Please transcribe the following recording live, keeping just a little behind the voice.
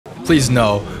Please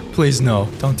no. Please no.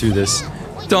 Don't do this.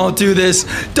 Don't do this.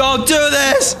 Don't do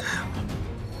this!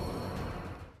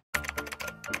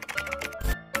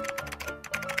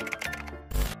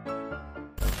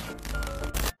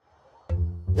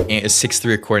 Ant is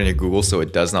 6'3" according to Google, so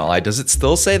it does not lie. Does it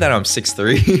still say that I'm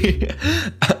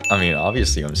 6'3"? I mean,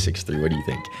 obviously I'm 6'3". What do you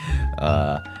think?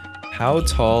 How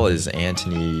tall is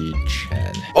Anthony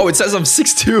Chen? Oh, it says I'm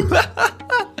 6'2".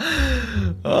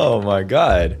 Oh my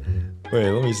god. Wait,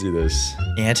 let me see this.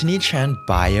 Anthony Chen,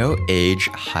 bio, age,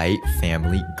 height,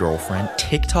 family, girlfriend,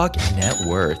 TikTok, net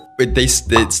worth. Wait,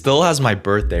 it still has my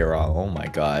birthday wrong. Oh my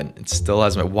god. It still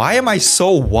has my... Why am I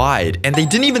so wide? And they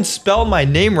didn't even spell my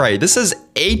name right. This is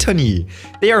Anthony.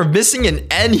 They are missing an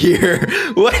N here.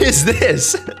 What is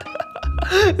this?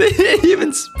 They didn't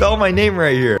even spell my name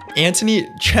right here. Anthony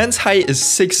Chen's height is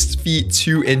 6 feet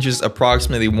 2 inches,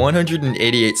 approximately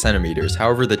 188 centimeters.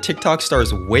 However, the TikTok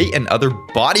star's weight and other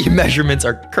body measurements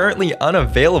are currently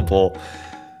unavailable.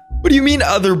 What do you mean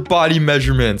other body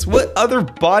measurements? What other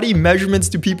body measurements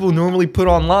do people normally put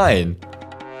online?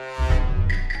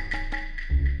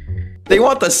 They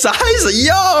want the size?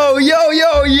 Yo, yo,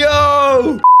 yo,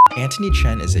 yo! Anthony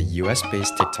Chen is a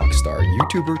US-based TikTok star,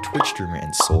 YouTuber, Twitch streamer,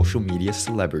 and social media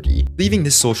celebrity. Leaving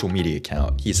this social media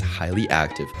account, he is highly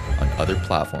active on other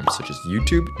platforms such as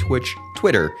YouTube, Twitch,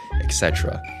 Twitter,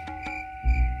 etc.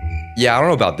 Yeah, I don't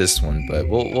know about this one, but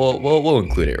we'll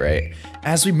include it, right?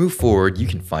 As we move forward, you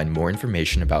can find more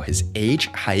information about his age,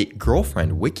 height,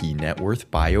 girlfriend, wiki, net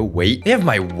worth, bio, weight. They have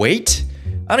my weight?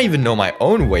 I don't even know my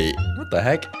own weight. What the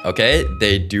heck? Okay,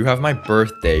 they do have my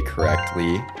birthday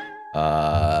correctly.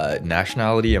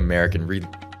 Nationality American. I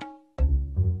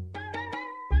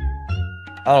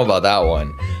don't know about that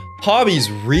one. Hobbies,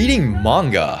 reading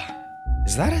manga.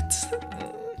 Is that it?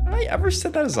 Have I ever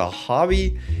said that as a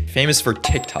hobby? Famous for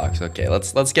TikToks. Okay,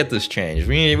 let's get this changed.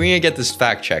 We need to get this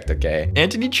fact checked, okay?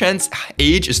 Anthony Chen's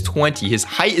age is 20. His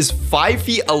height is 5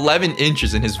 feet 11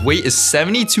 inches and his weight is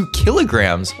 72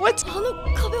 kilograms. What?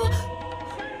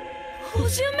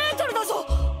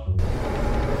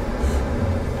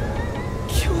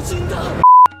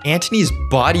 Anthony's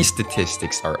body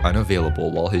statistics are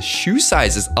unavailable, while his shoe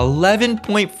size is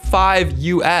 11.5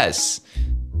 US.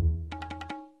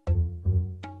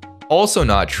 Also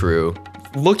not true.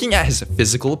 Looking at his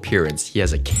physical appearance, he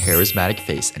has a charismatic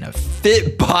face and a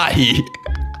fit body.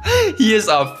 He is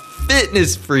a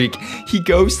fitness freak. He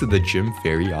goes to the gym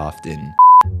very often.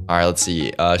 All right, let's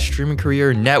see. Streaming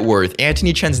career, net worth.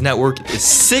 Anthony Chen's net worth is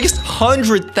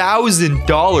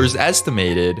 $600,000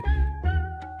 estimated.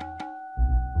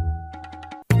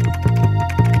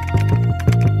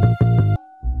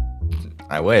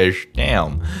 I wish.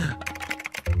 Damn.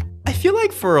 I feel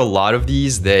like for a lot of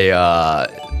these, they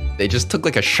just took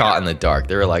like a shot in the dark.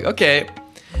 They were like, okay,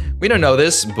 we don't know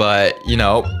this, but you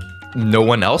know, no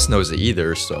one else knows it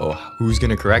either. So who's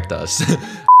gonna correct us?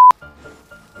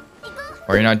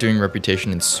 Are you not doing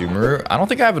reputation in Sumeru? I don't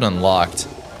think I have it unlocked.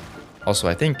 Also,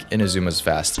 I think Inazuma's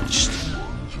fast.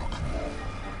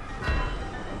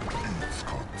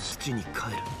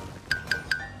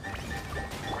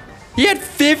 He had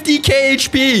 50k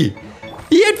HP!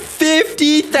 He had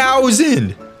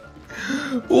 50,000!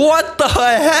 What the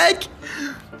heck?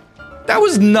 That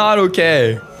was not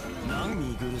okay.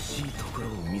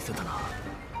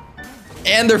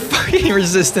 And they're fucking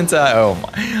resistant to... Oh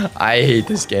my... I hate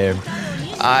this game.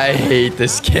 I hate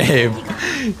this game.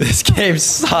 This game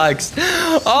sucks.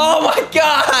 Oh my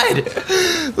god!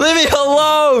 Leave me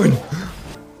alone!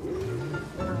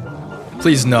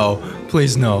 Please no.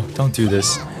 Please no. Don't do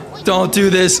this. Don't do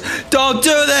this! Don't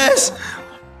do this!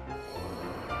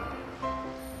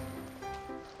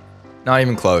 Not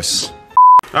even close.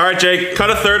 All right, Jake, cut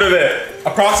a third of it.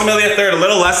 Approximately a third, a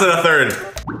little less than a third.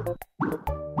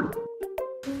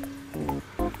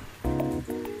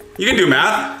 You can do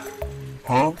math.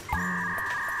 Huh?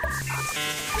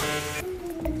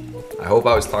 I hope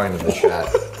I was talking to the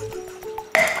chat.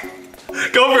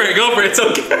 Go for it, it's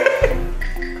okay.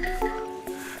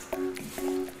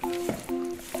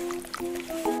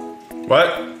 What?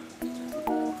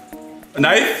 A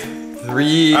knife?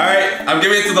 3. All right, I'm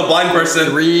giving it to the blind person.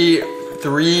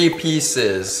 3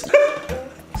 pieces.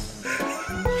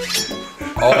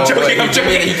 Oh, I'm joking, I'm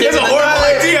joking. It's a horrible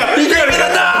idea. He gave me the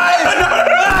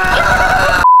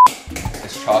knife!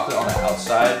 It's chocolate on the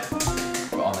outside,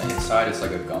 but on the inside it's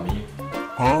like a gummy.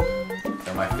 Huh?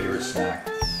 They're my favorite snack.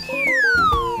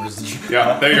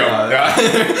 Yeah, there you go. Yeah.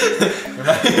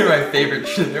 they're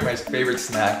my favorite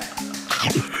snack.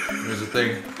 Here's the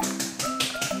thing.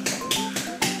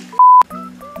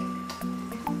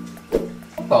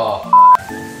 Oh.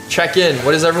 Check in.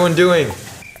 What is everyone doing?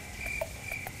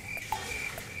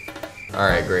 All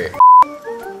right, great.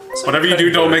 Whatever you do,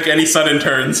 don't make any sudden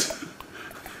turns.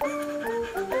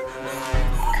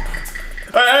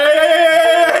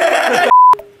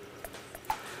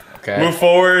 Okay. Move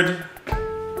forward.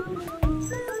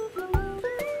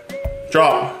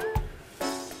 Drop.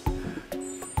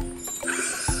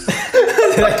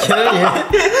 Did I kill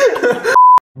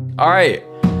you? All right.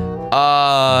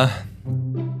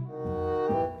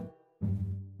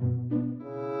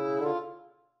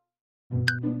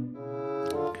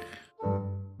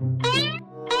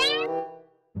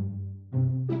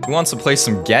 Who wants to play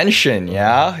some Genshin?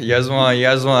 Yeah, you guys want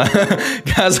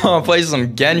to play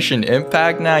some Genshin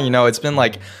Impact now? You know, it's been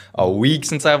like a week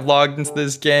since I've logged into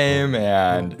this game,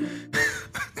 and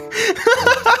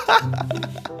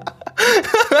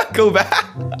go back.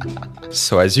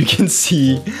 So as you can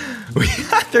see,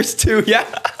 there's two. Yeah,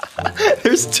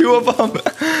 there's two of them.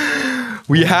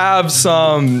 We have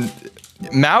some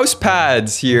mouse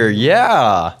pads here.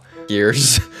 Yeah,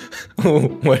 here's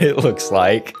what it looks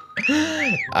like.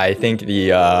 I think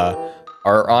the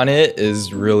art on it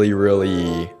is really,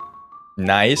 really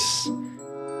nice.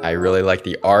 I really like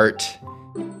the art.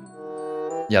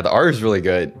 Yeah, the art is really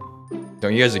good.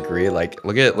 Don't you guys agree? Like,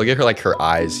 look at her, like her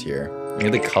eyes here. Look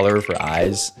at the color of her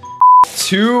eyes.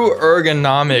 Two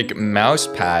ergonomic mouse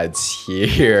pads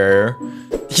here.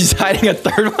 He's hiding a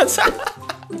third one.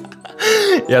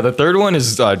 Yeah, the third one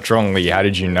is Zhongli. How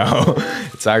did you know?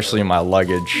 It's actually in my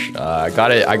luggage. I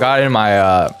got it in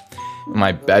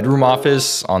my bedroom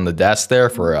office on the desk there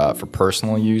for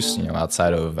personal use, you know,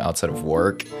 outside of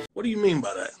work. What do you mean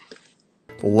by that?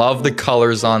 Love the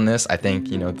colors on this. I think,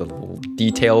 you know, the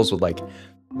details with like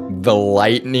the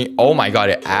lightning. Oh my god,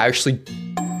 it actually.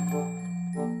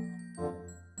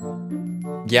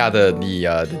 Yeah,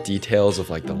 the details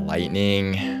of like the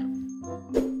lightning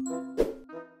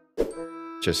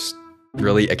just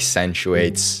really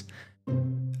accentuates.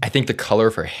 I think the color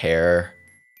of her hair,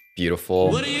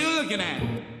 beautiful. What are you looking at?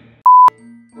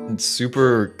 It's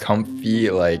super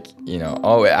comfy, like, you know.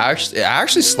 Oh, it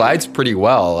actually slides pretty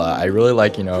well. I really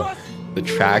like, you know, the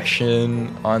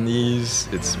traction on these.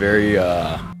 It's very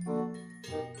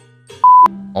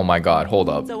Oh my god, hold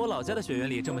up.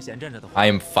 I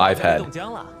am 5 head.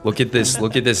 Look at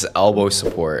this elbow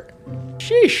support.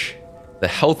 Sheesh. The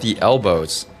healthy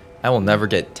elbows. I will never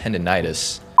get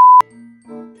tendinitis.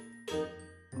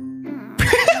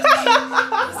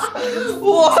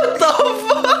 What the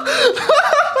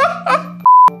fuck?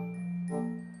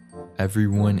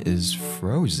 Everyone is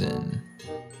frozen.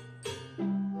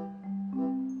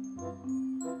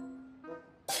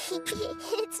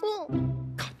 It's me.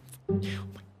 God. Oh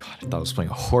my god, I thought I was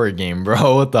playing a horror game,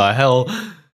 bro. What the hell?